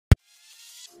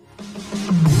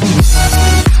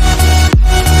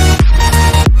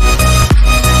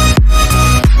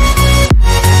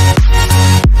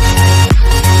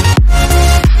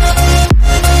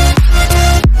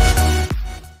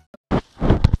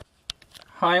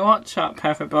Hi, what's up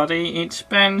everybody, it's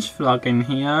Ben's vlogging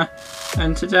here,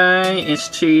 and today is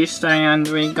Tuesday and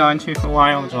we're going to the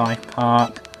wildlife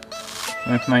park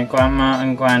with my grandma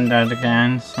and granddad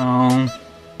again, so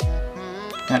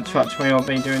that's what we'll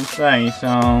be doing today.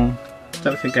 So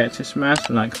don't forget to smash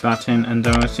the like button and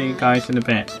I'll see you guys in a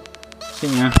bit.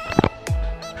 See ya.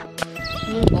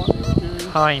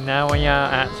 Hi, now we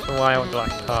are at the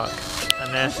wildlife park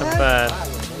and there's some birds.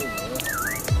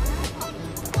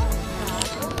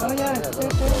 Oh yeah,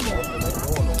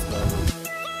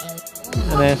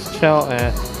 And there's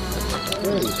tortoise.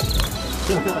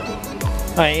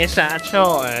 Wait, is that a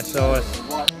tortoise or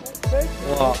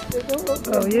what?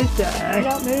 oh you say?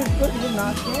 Don't move, put your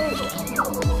mouth in.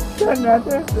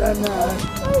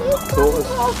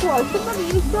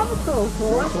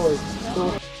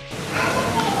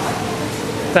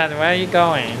 Dad, where are you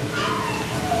going?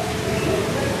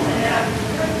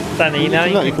 Dad, you know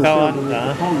you can go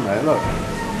under. Look.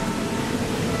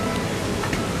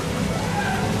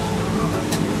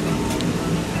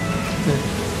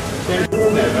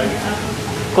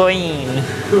 Green.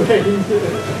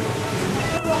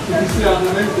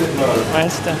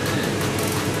 Where's the...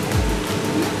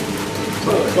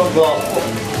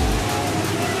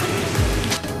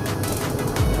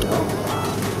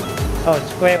 Oh,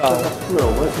 squirrel.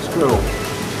 Squirrel, where's the squirrel?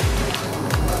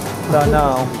 Don't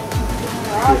know.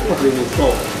 It's probably in his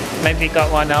box. Maybe got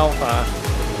one over.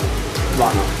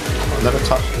 Right now. I've never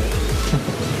touched it.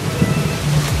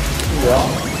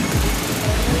 Yeah.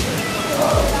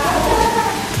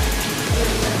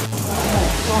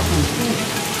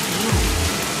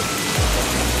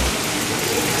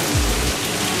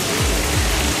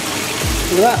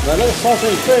 Look at that, man. Look at the size of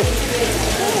the fish.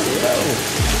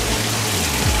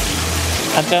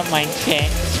 I don't mind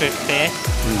chicks with this.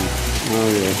 Oh,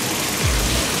 yeah.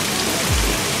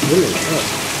 Really? Look.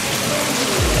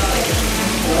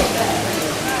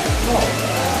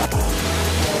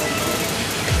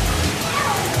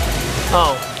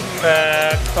 Oh,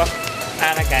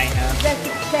 alligator. Let's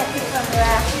check it from the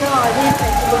outside, isn't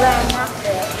it? Around that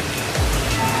bit.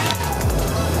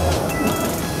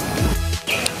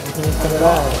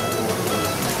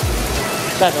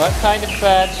 Dad, what kind of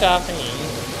birds are these?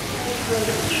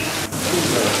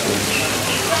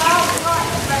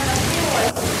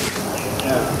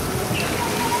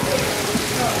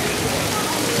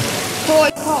 Toy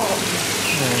pop.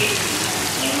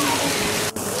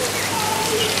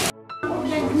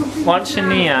 What's in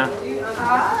here?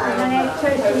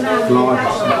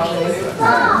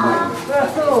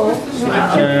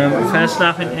 First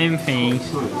off in Infees.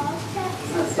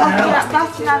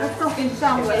 That's another stuffing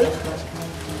sandwich.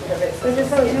 We're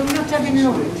not having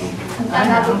lunch. And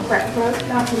having breakfast.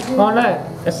 Oh look,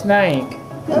 a snake.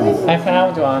 I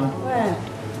found one. Where?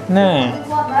 No,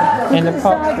 in the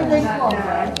pot.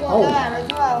 Oh. There as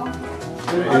well.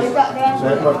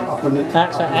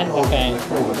 That's an enderking.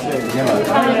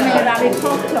 Harry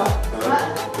Potter.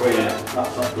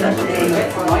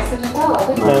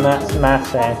 So that's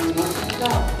massive.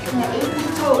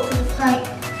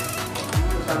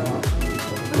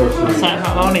 Is that a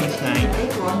honey snake?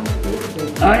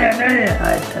 Oh yeah, there it is.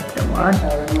 That's the one.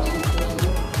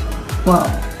 Well,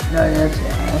 no, that's it.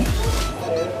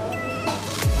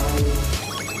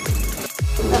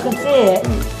 I can see it.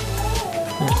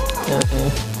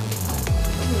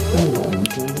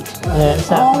 Yeah, it's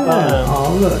at the bottom.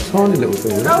 Oh, look, a tiny little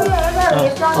thing. Oh yeah, there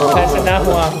it is. There's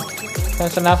another one.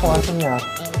 There's another one here.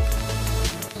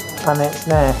 On its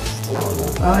nest.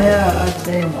 Oh yeah, I've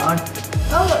seen one.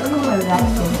 Oh, look,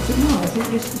 that's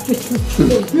just a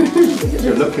tree.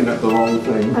 You're looking at the wrong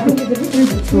thing. I think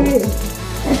it's a tree.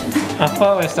 I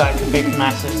thought it was like a big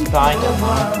massive spider. Look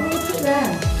at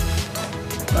that.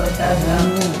 Oh, it does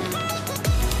now.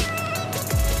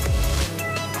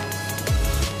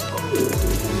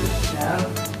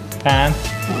 Can?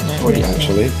 Wait,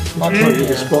 actually. I'll try to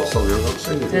get spot something. I've not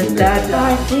seen it. There's that.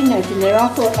 I've seen it in there. I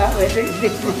thought that was a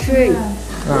bit of a tree.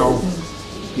 No.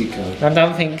 Gecko. I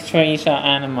don't think trees are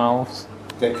animals.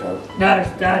 Gecko. No,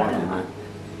 it's that.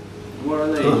 What are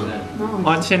these then?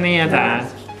 What's in here, Dad?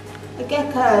 A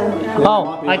gecko.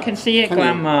 Oh, I can see it,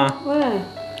 Grandma. Where?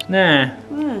 There.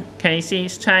 Where? Can you see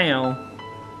its tail?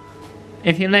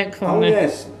 If you look from Oh, the...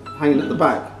 yes. Hanging at the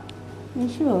back. You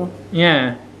sure?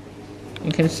 Yeah.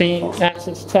 You can see that's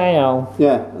its tail.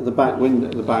 Yeah, at the back window,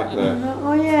 at the back there.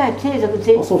 Oh yeah, it is. I can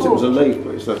see I thought it was a leaf,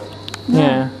 but it's a...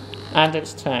 Yeah. And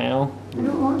its tail. I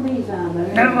don't want these, are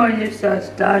they? No one used to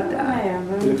start that.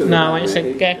 No, it's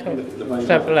a gecko.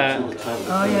 Have a look.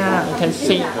 Oh yeah. You can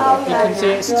see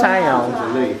its tail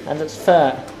and its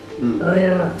fur. Oh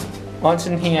yeah. What's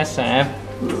in here, Sam?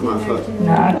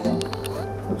 No.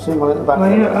 I've seen one at the back.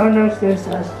 Well, oh no, there's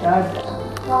that dad.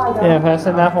 Yeah, there's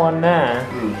another one there.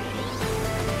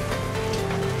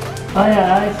 Oh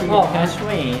yeah, I see. Oh, how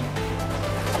sweet.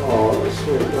 Oh, that's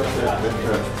sweet. That's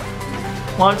it.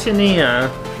 What's in here?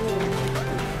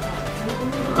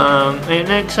 It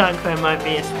looks like there might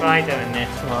be a spider in this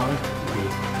one.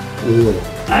 Yeah.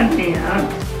 And here,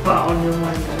 but on the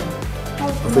window. I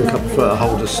think I prefer to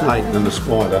hold a snake than a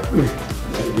spider.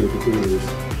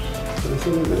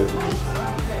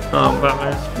 Oh, but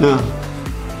there's No.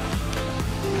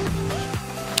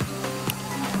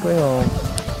 squirrel.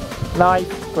 Live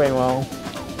squirrel.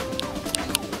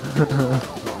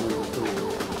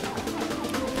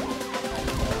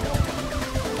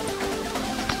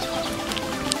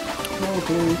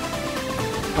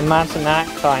 Imagine that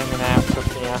climbing out of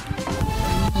here.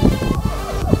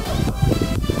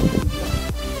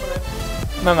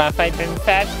 Mama, have they been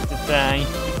fed today?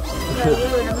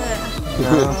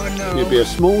 You'd be a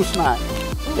small snack.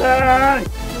 A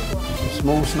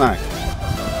small snack.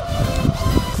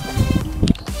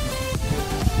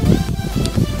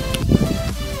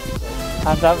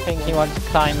 I don't think you want to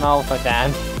climb over,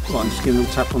 Dad. What, and just give them a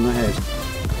tap on the head?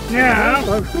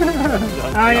 No,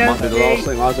 That might be the last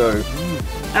thing I do.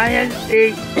 I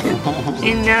see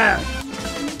enough.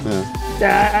 Yeah.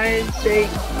 That I see.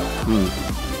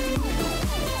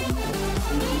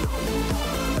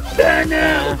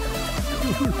 No.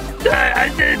 I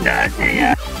did not see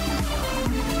it.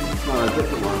 No, a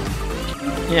different one.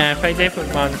 Yeah, they're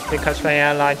different ones because they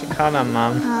are like a colour,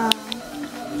 Mum.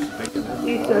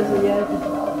 He says yes.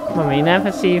 Mum, you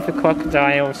never see the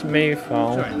crocodiles move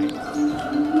though.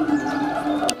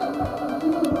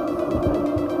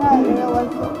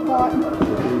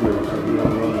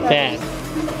 Dad.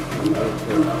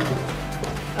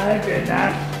 I did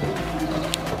not.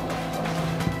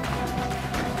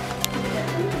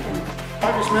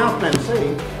 Open his mouth, man,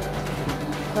 see?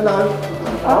 Hello.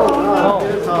 Oh,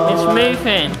 dinner time. it's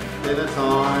moving. Dinner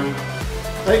time.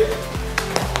 Hey.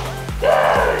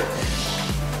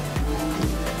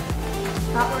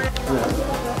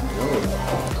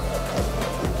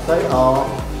 Say ah.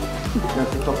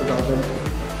 That's the top of that thing.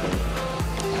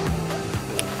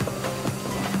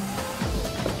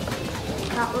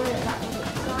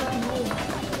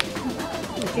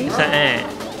 Is that it?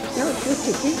 No, it's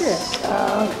wicked, is it?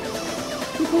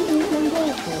 You think you can go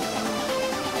for it?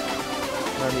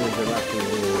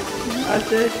 I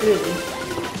said it.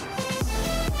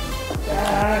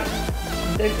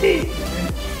 The teeth.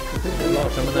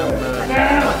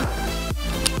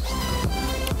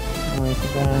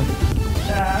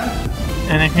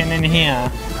 Anything in here?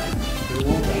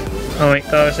 Oh, it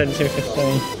goes into the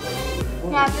sea.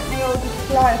 Yeah, I think they all just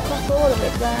fly across all of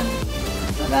it then.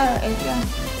 But there it is, yeah.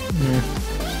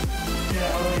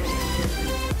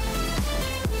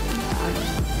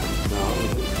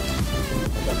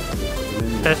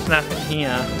 There's nothing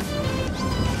here.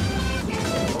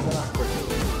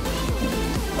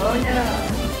 Oh yeah.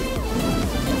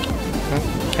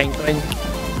 Penguin.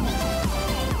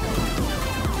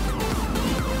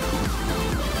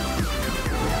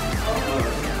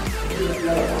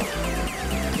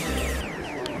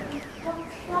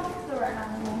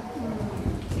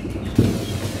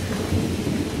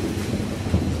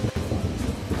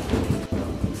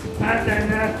 I don't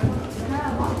know.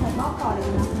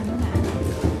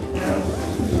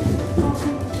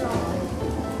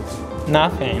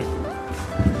 Nothing.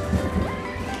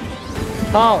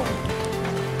 Oh!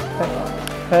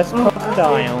 There's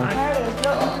crocodile.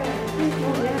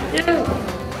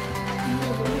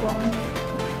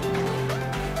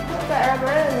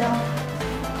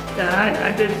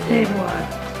 I did see one.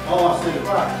 Oh, I see the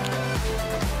back.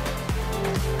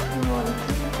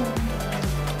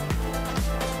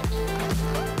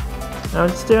 I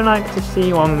would still like to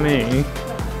see one move.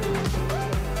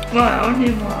 Well,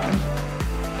 only one.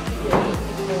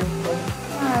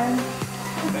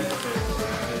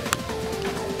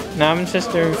 Now I'm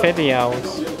just doing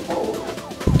videos.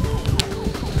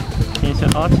 Here's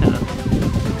an otter.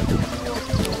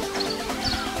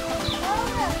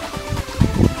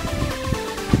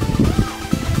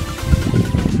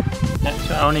 That's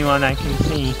the only one I can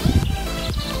see.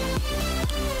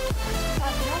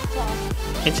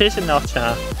 It is an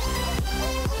otter.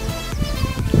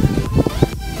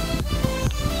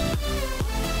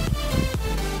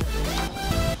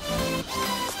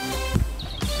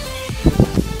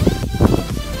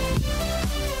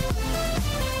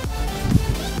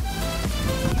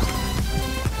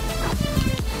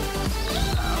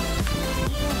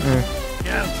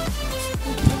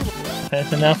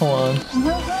 There's another one.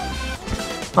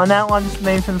 Oh, that one's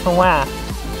moving for where?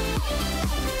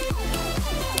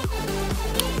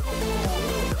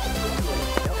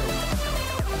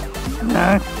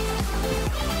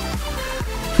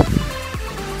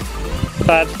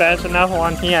 But there's another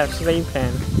one here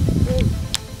sleeping.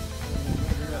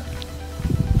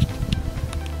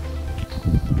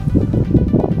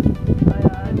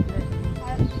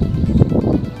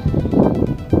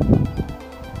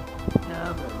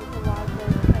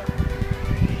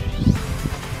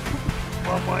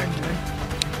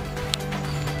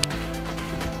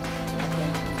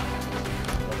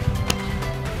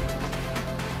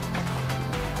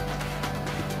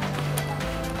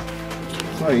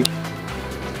 Sorry.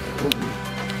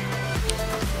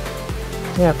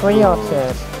 Yeah, 3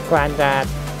 otters, Grandad.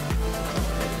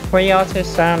 3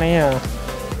 otters down here.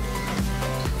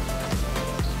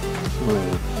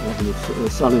 Oh, they're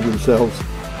sunning themselves.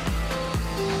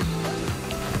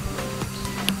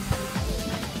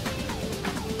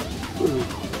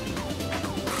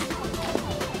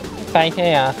 Stay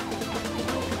here.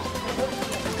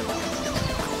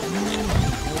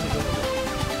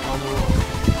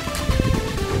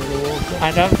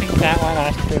 I don't think that one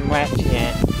has been wet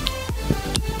yet.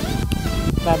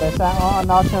 But does that one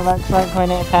also looks like when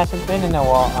it hasn't been in the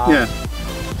water? Yeah.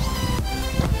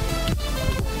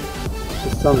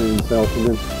 They're sunning themselves and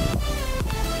then.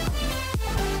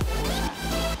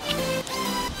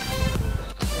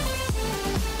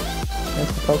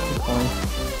 There's the Pokemon.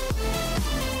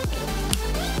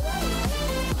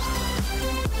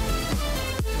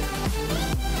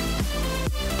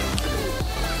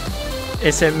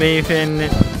 Is it moving to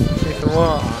the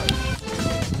water?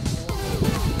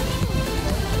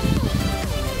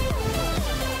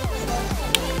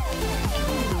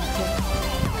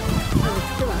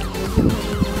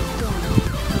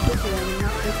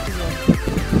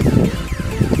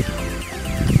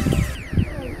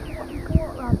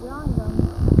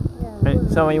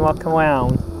 So we walk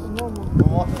around.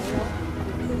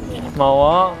 More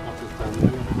what?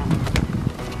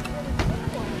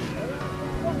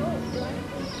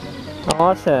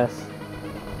 What's this?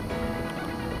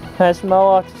 There's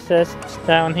more otters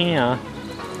down here.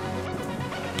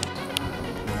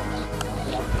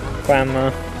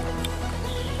 Grandma.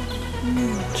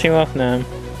 2 of them.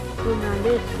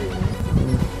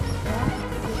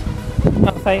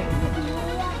 Oh,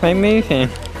 they're moving.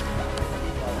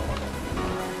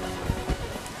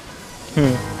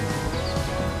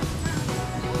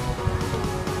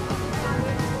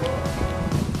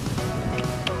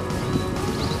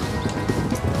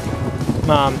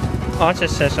 Mum, otter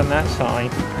says on that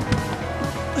side.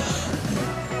 It's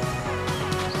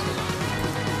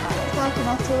like an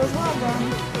otter as well then.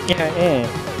 Yeah, it is.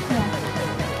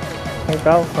 Yeah. They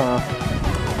both are.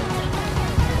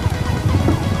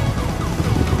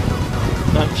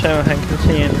 Not sure I can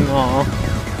see any more.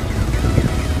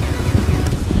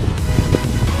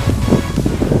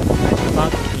 There's a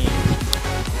monkey.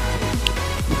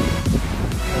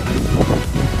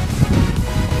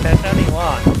 There's only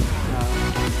one.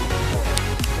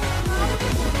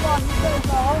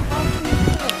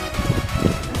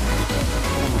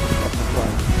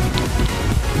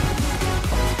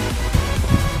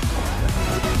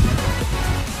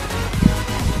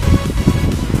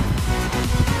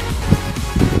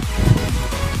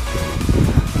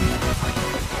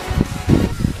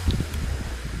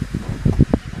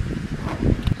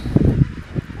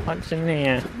 What's in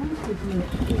there?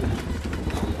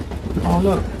 Oh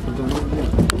look.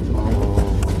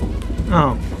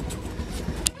 Oh.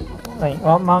 Wait,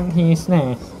 what monkey is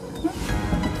this?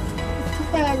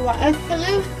 A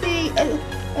Felucci.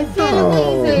 A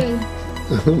Felucci.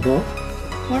 What?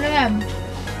 One of them.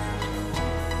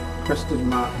 Crested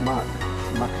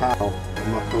Macau.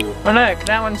 Oh look,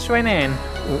 that one's swimming.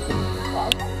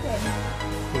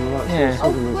 Yeah.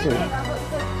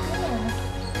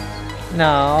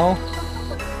 No.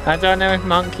 I don't know if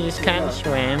monkeys can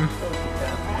swim.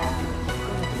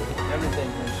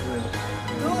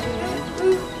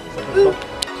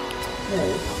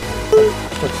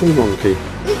 A sea monkey.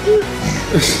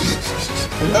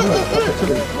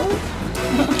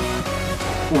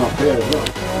 Oh, yeah, look.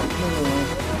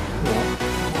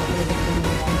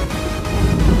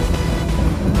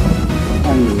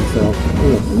 Hanging himself.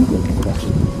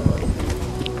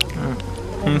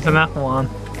 Here's another one.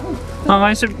 Oh,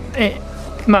 it's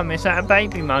Mum, is that a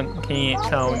baby monkey it's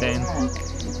holding?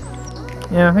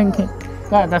 Yeah, I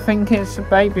think it's a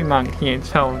baby monkey it's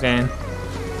holding.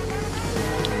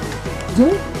 Is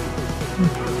it?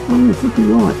 Oh, you should be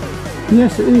right.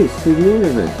 Yes, it is. See the ear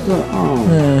of it. Look, oh.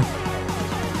 Yeah.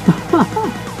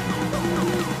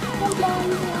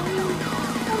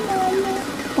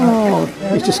 Oh,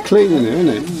 it's just cleaning it, isn't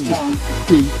it? It's just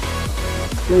deep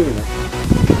cleaning it.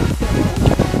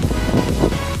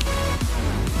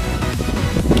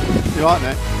 You right,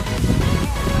 Nick?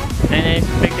 And it's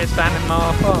the biggest animal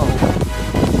of all.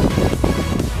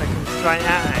 Looking straight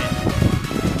at it.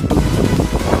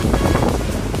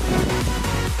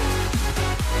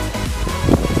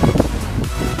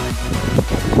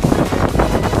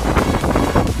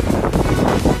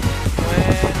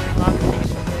 Where the monkeys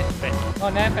from this bit?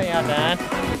 Oh, there they are, Dad.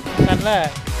 And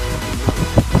look.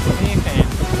 Moving.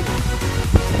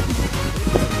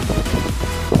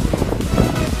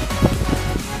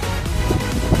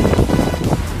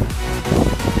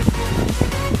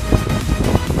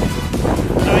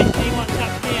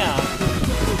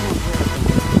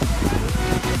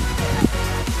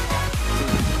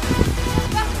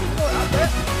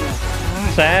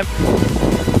 Seb.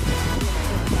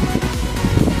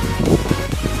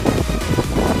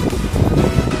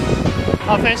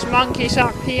 Oh, there's monkeys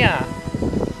up here.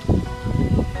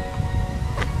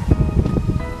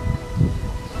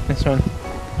 This one.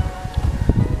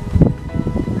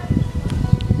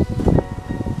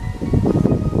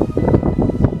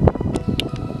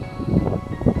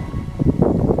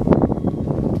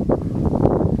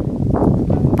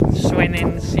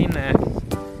 Swinging sinner.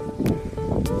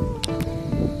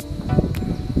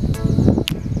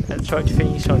 Try to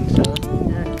feed on some.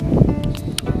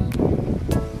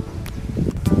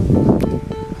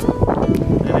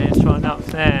 And there's one up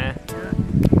there.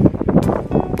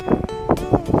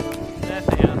 There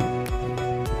they are.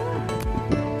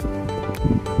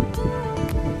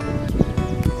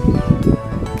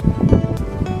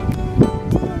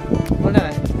 Oh no.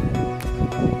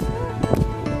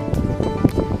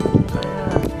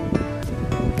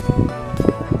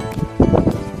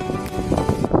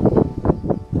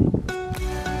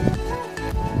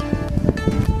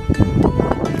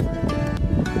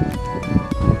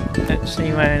 Let's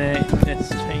see where this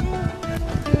thing.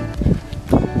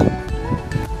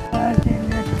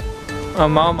 Oh,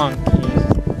 more monkeys.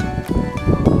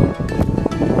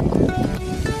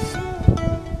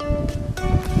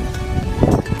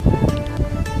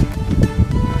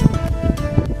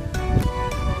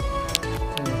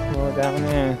 There's more down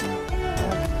there.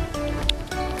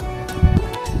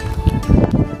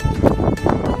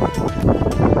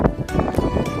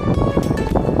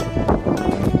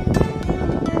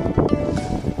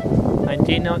 I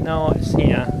do not know what's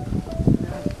here.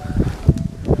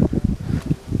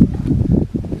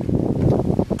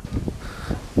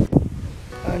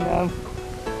 Oh no.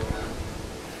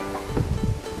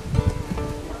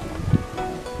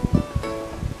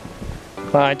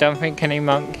 But I don't think any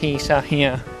monkeys are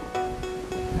here.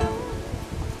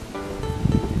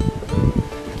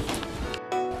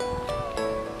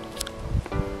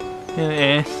 Here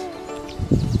it is.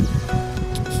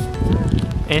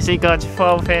 Is he going to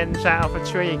throw things out of a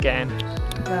tree again?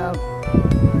 No.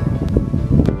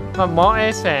 But what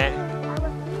is it?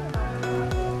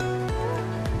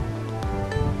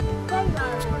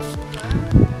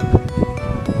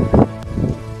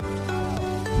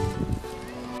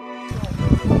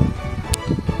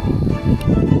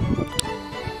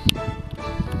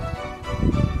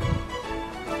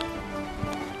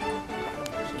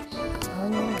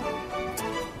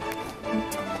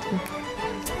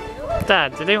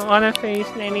 Dad, did one of these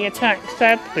nearly attack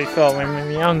Dad before when we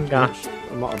were younger?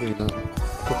 It might have been a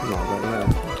couple like that, yeah.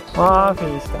 What are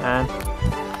these, Dad?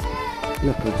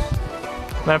 Leopards.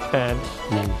 Leopards.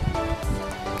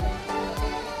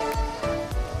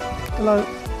 Hello.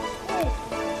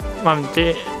 Mum,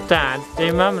 Dad,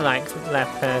 do Mum like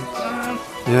leopards?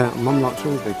 Yeah, Mum likes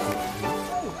all big things.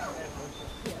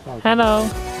 Hello.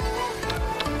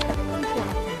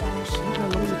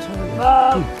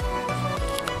 Mum!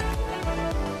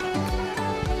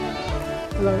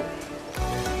 Hello.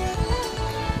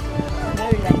 No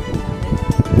leopard.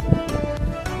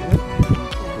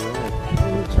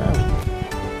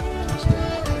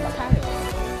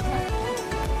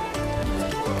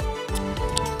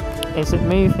 Is it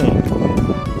moving?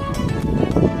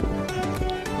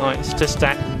 Oh, it's just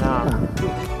standing up.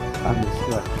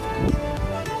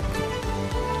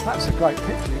 That's a great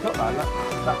picture. You got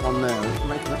that one there.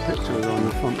 Make that picture on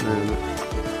the front there.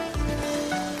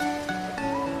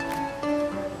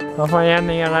 Have I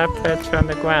any leopards on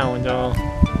the ground or?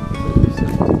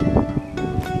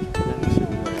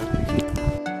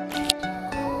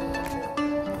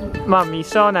 Mum, you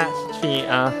saw that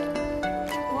cheetah?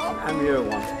 And the other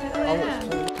one.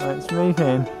 Oh, it's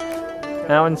moving.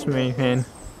 That one's moving.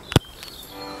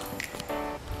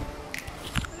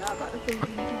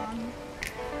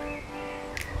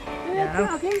 Yeah,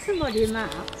 I've seen somebody in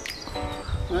that.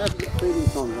 I have got feeding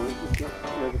times on it. Just got the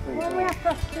other things Well, we on. have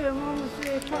past 2 and 1 was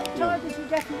 3 o'clock. Told us you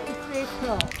definitely 3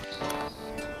 o'clock.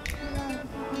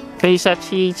 These are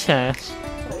teachers.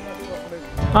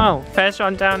 Oh, there's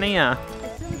one down here.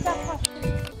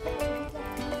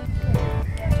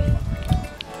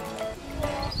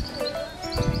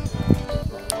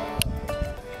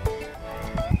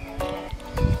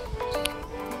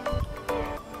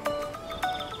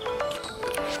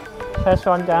 There's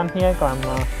one down here,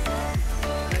 Grandma.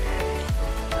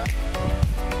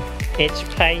 It's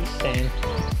pacing.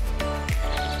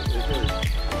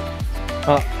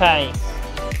 What pace?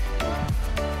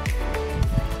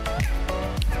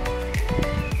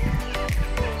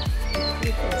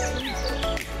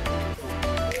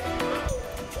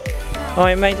 Oh,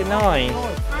 it made a noise.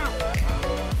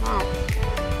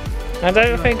 I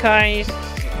don't think I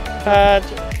heard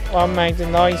one made a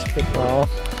noise before.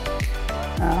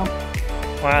 Oh.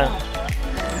 Wow.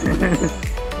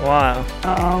 Wow.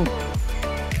 Oh.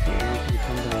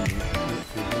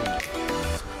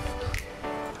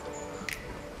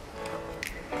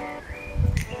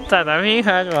 Dad, have you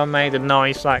heard one made a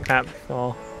noise like that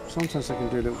before? Sometimes they can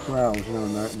do little growls, you know,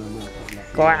 and they're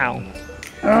Growl.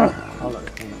 I like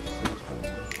to find out.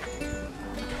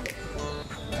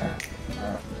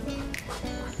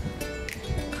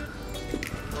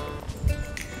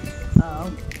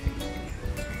 Oh.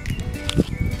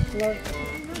 Look.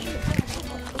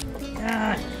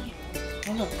 Ah.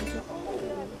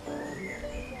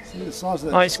 See the size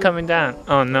of Oh, it's coming down.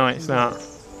 Oh, no, it's not.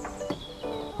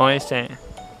 Oh, is it?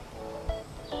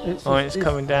 Oh, it's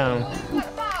coming down.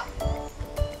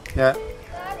 Yeah,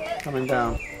 coming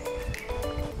down.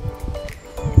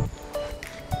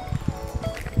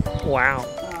 Wow.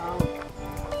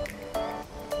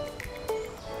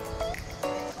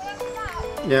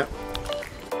 Yeah.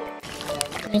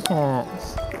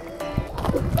 Yes.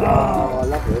 Oh, I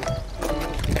love it.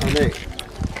 And it.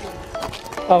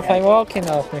 Oh, they're walking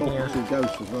over here. Some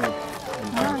ghosts as well.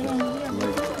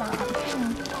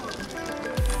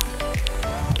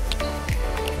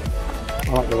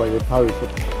 I like the way they pose.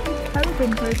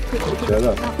 Hoping for a picture. Yeah,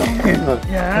 look. Look.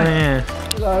 Yeah. Yeah.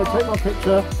 Hello, take my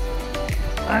picture.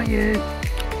 Are you?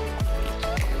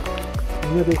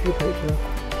 I'm ready for the picture.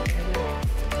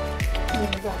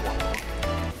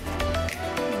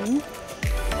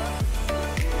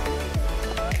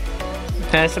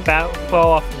 There's about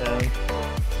 4 of them.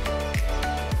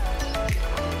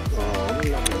 Oh,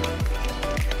 lovely.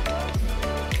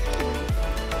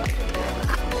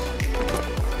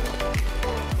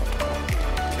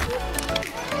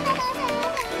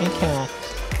 Okay.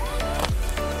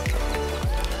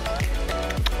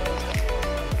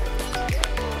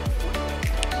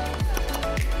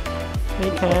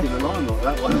 Okay. In the line like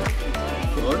that one.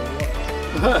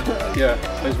 Yeah,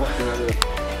 he's watching over there.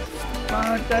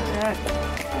 Oh, Dad.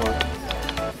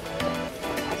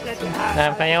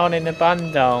 Now they all in the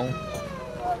bundle.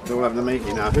 They're all having a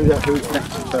meeting now. Who's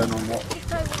next to turn on what?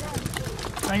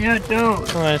 Are you doing?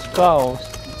 Oh, it's goals.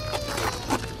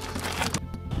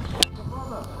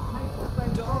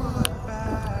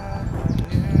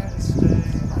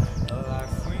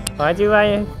 Why do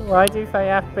they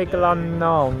have big long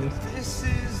nose?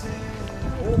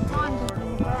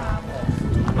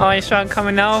 Oh, it's one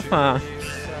coming over.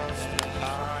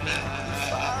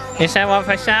 Is that what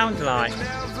they sound like?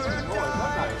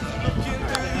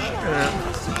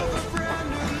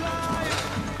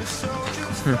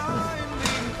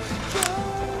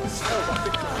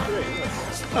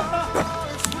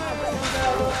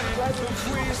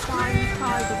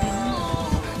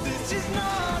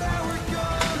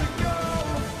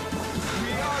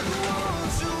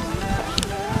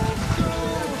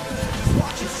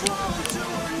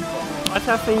 What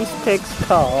are these pigs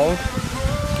called?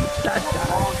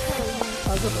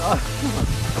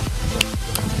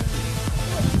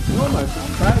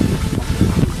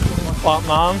 What,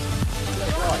 Mom?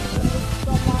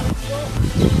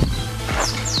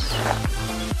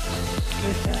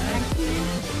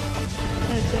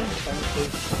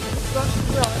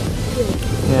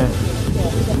 Yeah.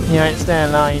 Yeah, it's there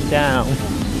lying down.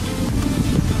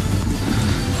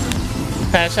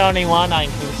 There's only one I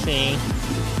can see.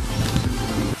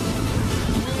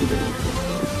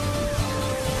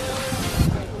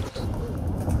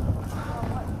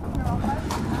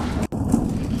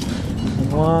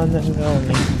 One and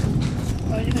only.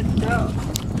 Are you doing?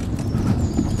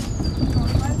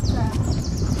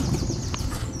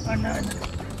 Oh, no.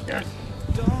 Just.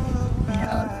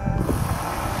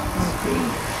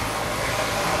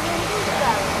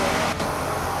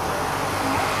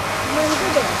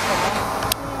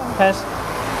 There's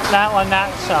that one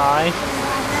that side.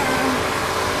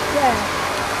 Yeah.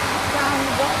 Down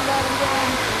the bottom, down.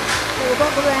 So we've got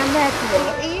to go around there to it.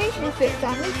 It usually fits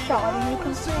on this side and you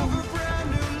can see.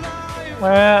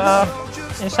 Where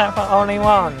is that for only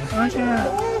one? Oh, two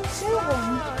ones.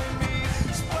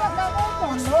 Got that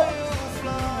one, look.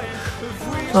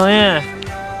 Oh yeah.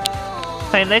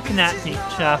 They're looking at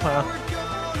each other.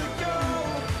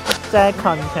 It's their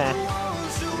contest.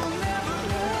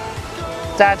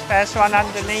 Dad, there's one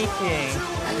underneath you.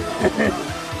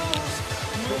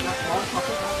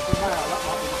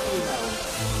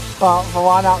 Well, the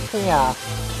one up here.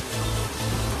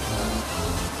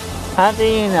 How do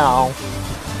you know?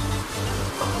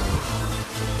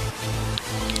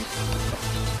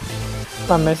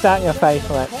 Mum, is that your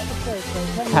favourite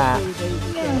cat?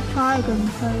 Yeah, Tiger's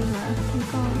favourite. You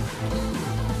can't.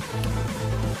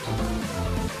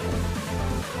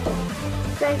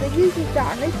 So they usually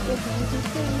start on this business, you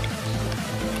see.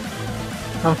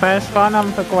 And there's one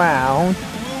on the ground.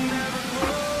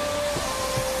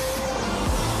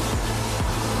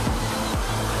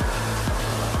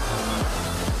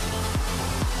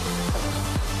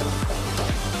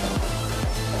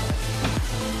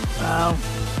 Oh.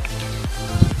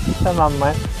 Come on,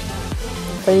 mate.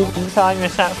 Feeding time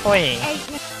is that for you?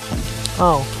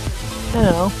 Oh.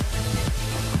 Hello.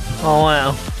 Oh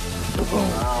wow.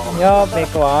 You're a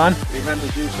big one. He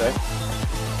remembers you, say.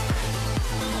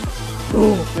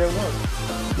 Oh. Still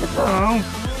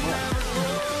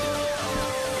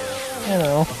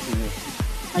Hello.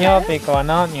 You're a big one,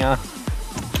 aren't you?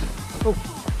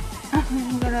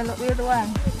 I'm gonna look the other way.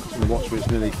 the watch when it's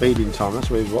nearly feeding time. That's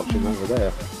where he's watching over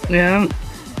there. Yeah. I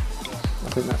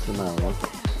think that's the male one.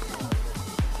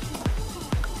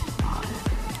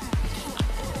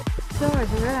 It's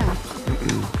over there.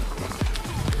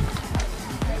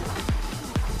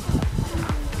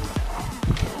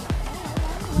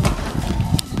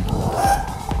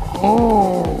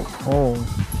 Oh.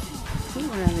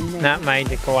 That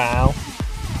made it go out.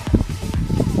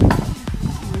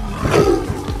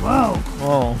 Whoa.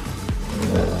 Oh.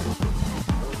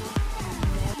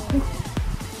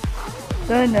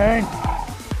 Don't know.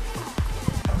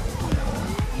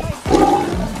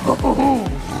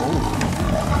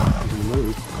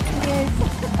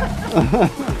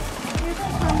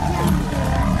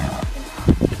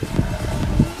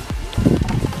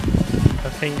 I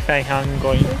think they're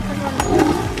hungry.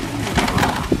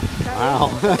 Wow.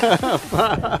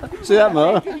 See that,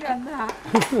 Mo?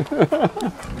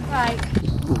 Right.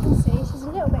 See, she's a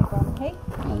little bit grumpy.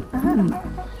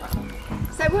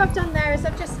 So what I've done there is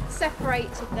I've just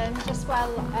separated them just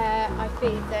while I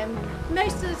feed them.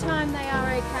 Most of the time they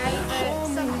are okay, but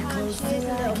sometimes she is a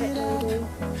little bit moody.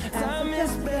 So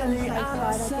just to be on the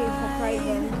safe side, I do separate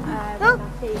them when I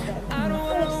feed them.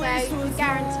 Also, to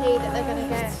guarantee that they're going to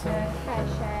get a fair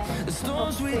share of food.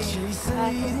 Because if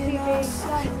you do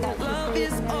slightly like to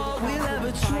feed them,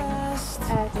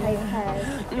 take care.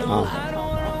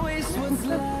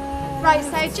 Right,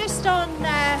 so just on my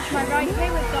right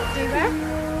here we've got Dura.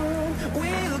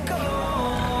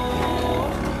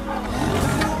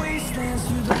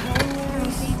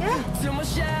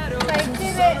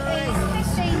 So Dura is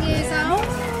 15 years old.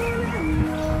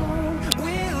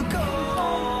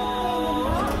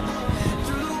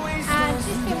 And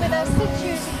she's been with us since she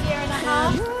was a year and a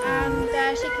half, and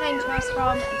she came to us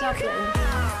from Dublin.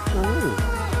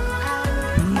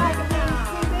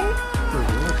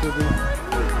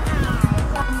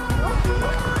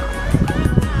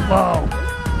 Wow.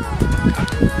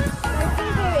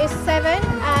 Kubu is 7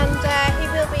 and he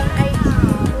will be 8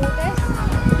 in August.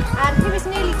 And he was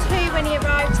nearly 2 when he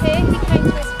arrived here. He came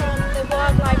to us from the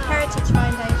Wildlife Heritage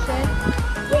Foundation,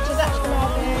 which is actually now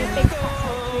the big cat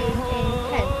sanctuary in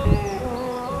Kent.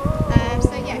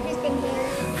 So yeah, he's been here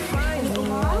a little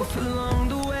while.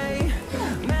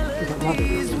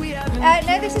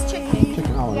 No, this is chicken.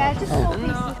 Oh, Yeah, just 4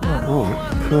 pieces. Oh,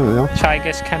 there we are.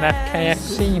 Tigers can have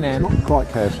KFC now. Not quite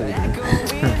KFC.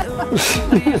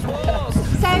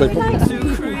 So we'd like to do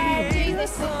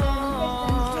this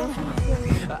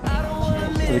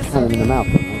They can have them in the mouth.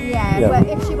 yeah, well,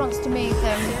 if she wants to move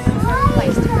them from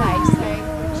place to place, so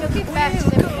she'll give birth to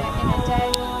them in a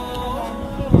day.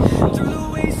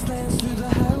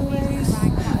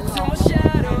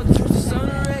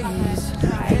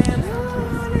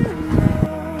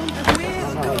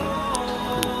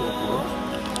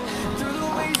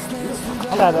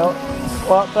 Hello.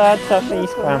 What birds are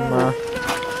these, Grandma?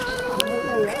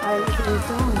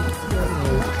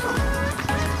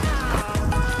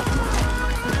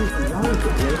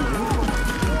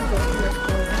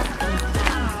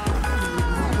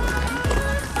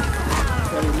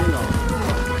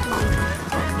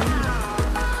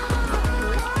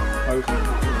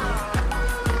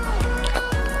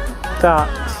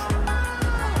 Ducks.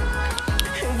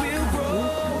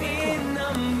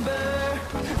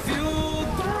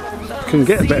 Couldn't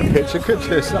get a better picture, could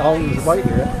you? It's holding his weight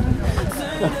here.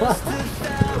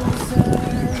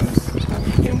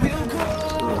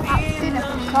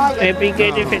 It'd be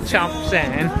good if it chops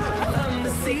in.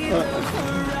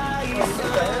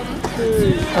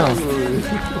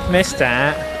 Oh, missed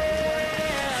that.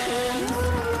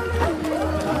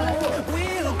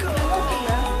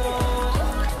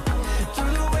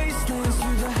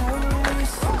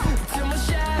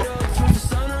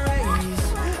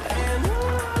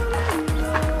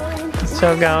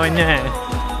 Still going there.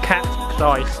 Cat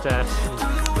cloisters.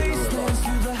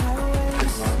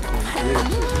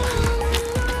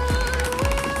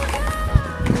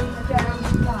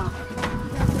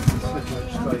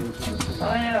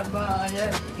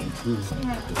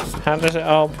 How does it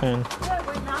open?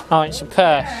 Oh, it's a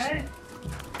purse.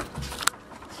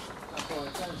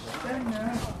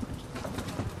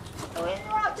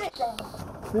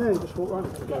 Yeah, you just walk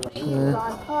around together.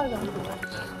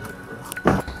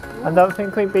 I don't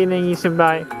think we've been easy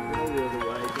by.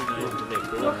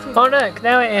 Oh look,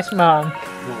 there it is, Mum.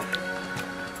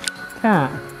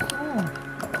 Cat.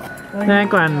 There,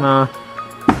 Grandma.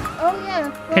 Oh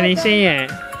yeah. Can you see it?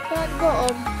 Right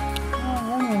bottom.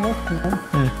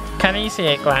 Can you see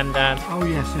it, Grandad? Oh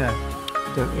yes, yeah.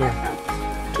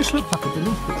 Yeah. Just look like a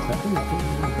delete picture, doesn't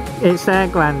it? It's there,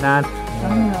 Grandad.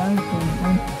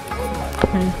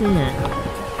 Can you see it?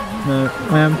 No.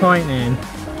 Where I'm pointing.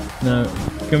 No.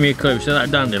 Give me a clue. So that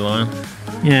dandelion,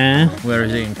 Yeah. where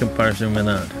is it in comparison with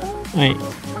that? Wait.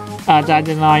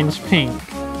 Dandelion's pink.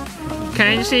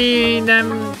 Can you see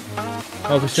them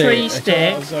I can see tree it.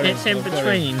 sticks? I've got It's him, in I've got him.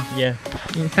 between. Yeah,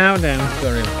 You found them.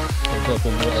 got him. I've got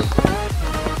him.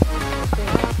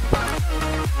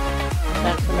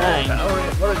 That's the name.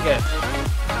 What a guess.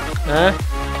 Huh?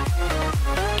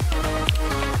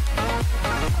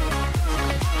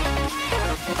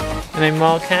 Any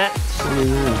more cats?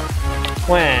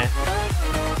 Where?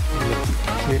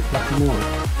 See it black and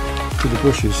white? To the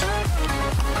bushes.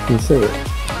 You can see it.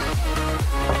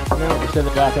 No, it's in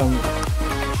the back.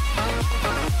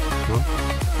 What?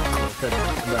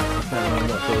 Depending on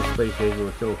what sort of species we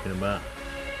were talking about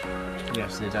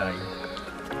yesterday.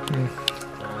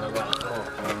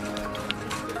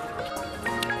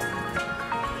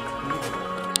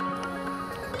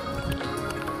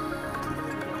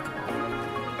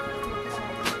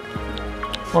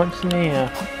 What's in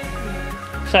here?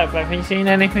 So, have you seen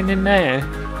anything in there?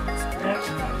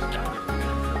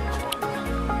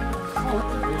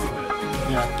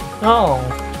 Oh!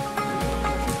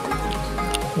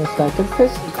 Looks like a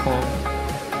pussy cat.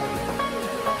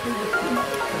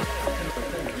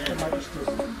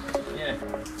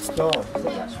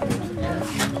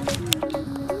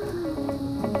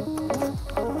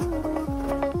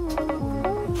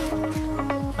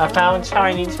 I found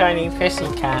tiny pussy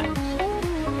cat.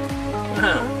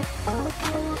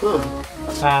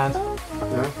 Sad.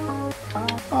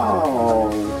 Oh,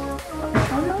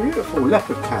 beautiful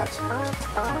leopard cat.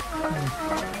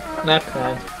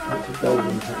 Leopard. That's a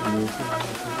golden cat.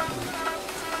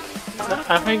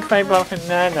 I think they both in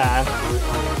there, Dad.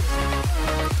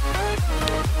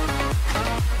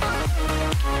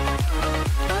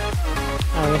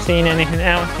 Have you seen anything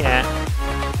else yet?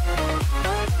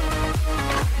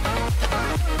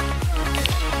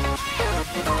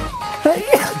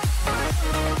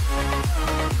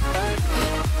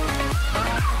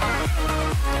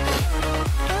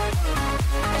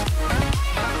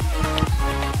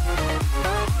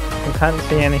 I can't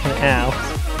see anything else.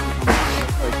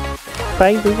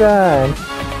 Baby bird.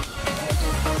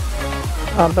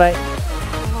 Oh,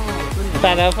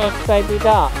 better for baby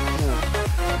duck.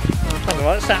 Oh,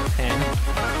 what's that thing?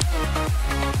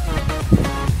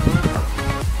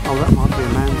 Oh, that might be a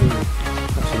mandarin.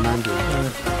 That's a mandarin.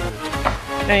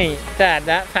 Hey, Dad,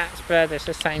 that fat bird is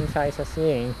the same size as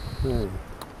you. Oh.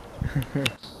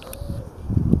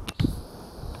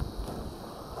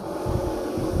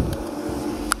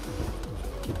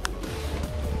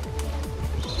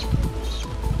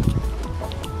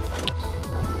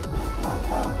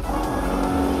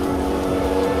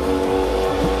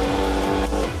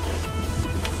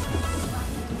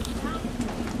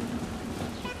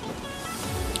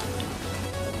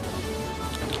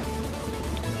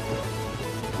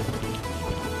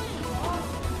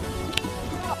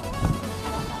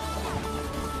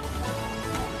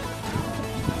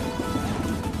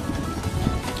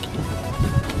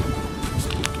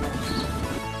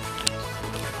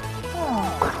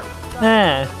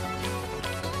 There.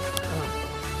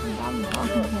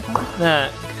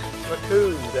 Look,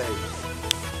 Raccoon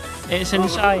days. it's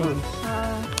inside.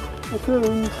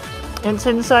 Raccoons. It's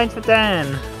inside for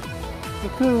Dan.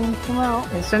 Raccoon, come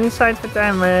out. It's inside for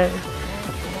Dan where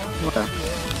Where?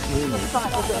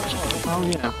 Oh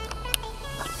yeah.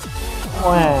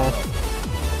 Where?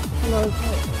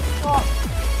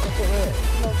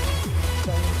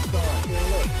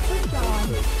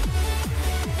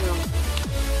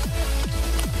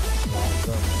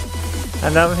 I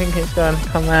don't think it's going to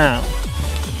come out.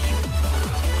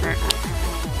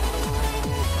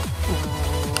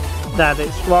 Dad,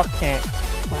 it's Rocket.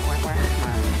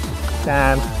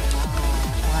 Dad.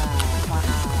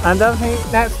 I don't think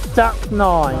that's duck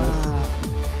noise.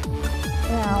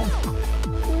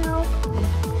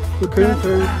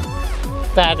 Raccoon.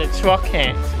 Dad, it's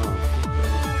Rocket.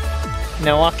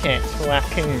 No, Rocket,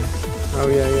 raccoon. Oh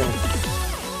yeah.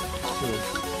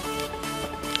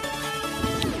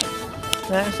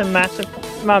 That's a massive...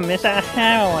 Mum, is that a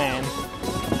heroin?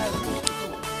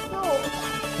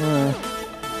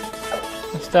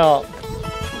 Stop.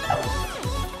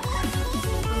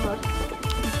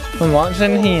 And what's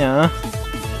in here?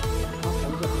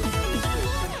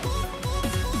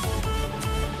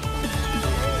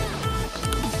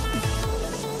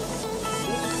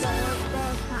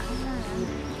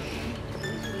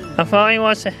 I thought it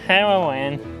was a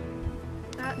heroin.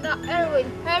 Not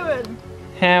heroin, heron.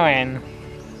 Heroin.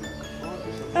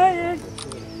 I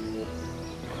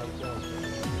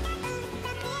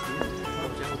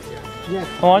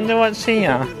wonder what's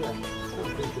here.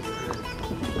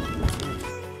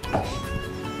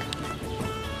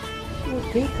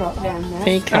 Peacock down there.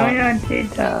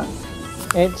 Peacock.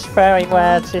 It's very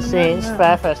rare to see its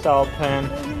feathers open.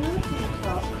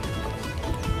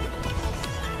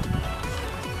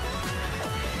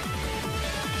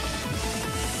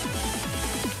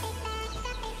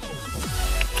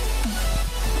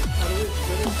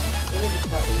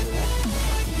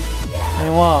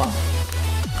 And what?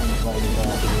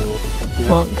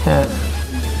 What cat?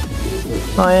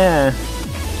 Oh yeah.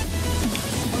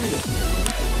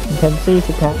 You can see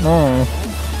the cat there.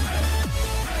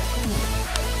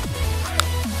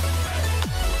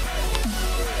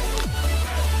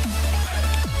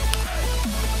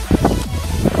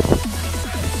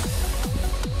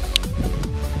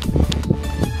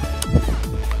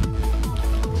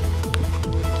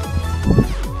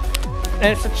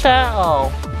 It's a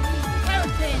turtle.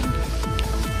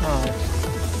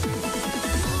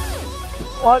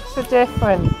 What's the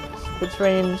difference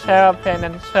between terrapin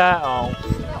and turtle?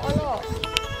 Not a lot.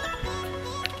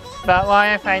 But why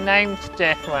have they named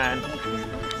different? I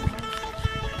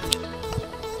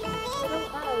don't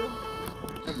know.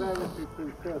 The variance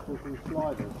between turtles and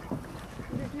sliders.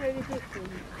 It's really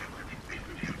different.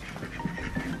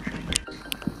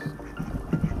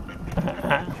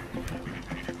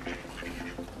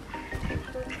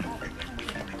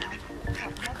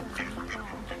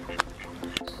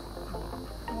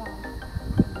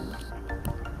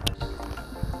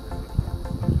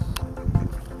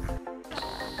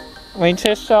 We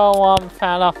just saw one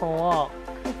fell off a what?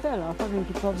 It fell off, I think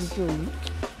it probably didn't.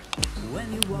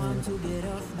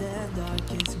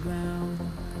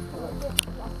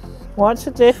 What's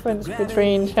the difference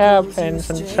between terrapins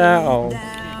and turtles?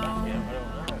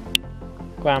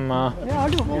 Grandma. Yeah, I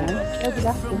don't know. Maybe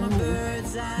that's the name.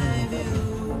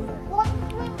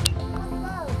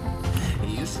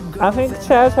 I think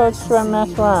turtles swim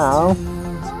as well.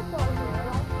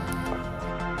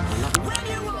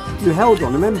 You held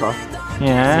on, remember?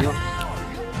 Yeah.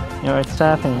 You're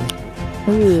surfing.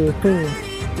 You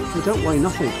don't weigh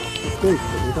nothing. It's big,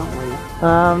 but you don't weigh it.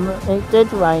 It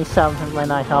did weigh something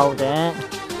when I hold it.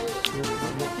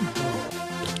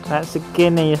 That's a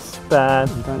Guinness bird.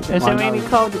 Is it really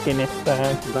called a Guinness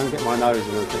bird? Don't get my nose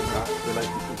and think that's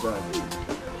related to bird.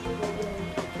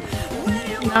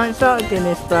 No, it's not a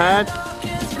Guinness bird.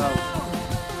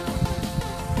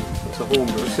 It's a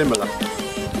hornbill, it's similar.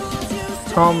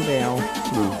 Hornbill.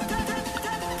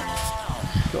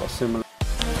 Got a similar.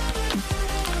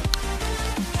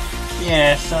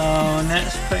 Yeah, so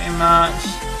that's pretty much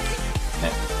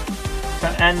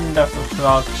the end of the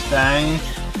vlog today.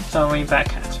 So we're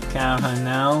back at Together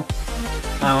now.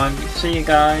 I will see you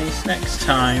guys next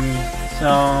time. So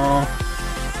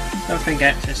don't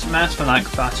forget to smash the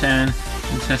like button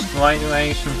and subscribe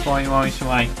before you always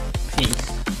away.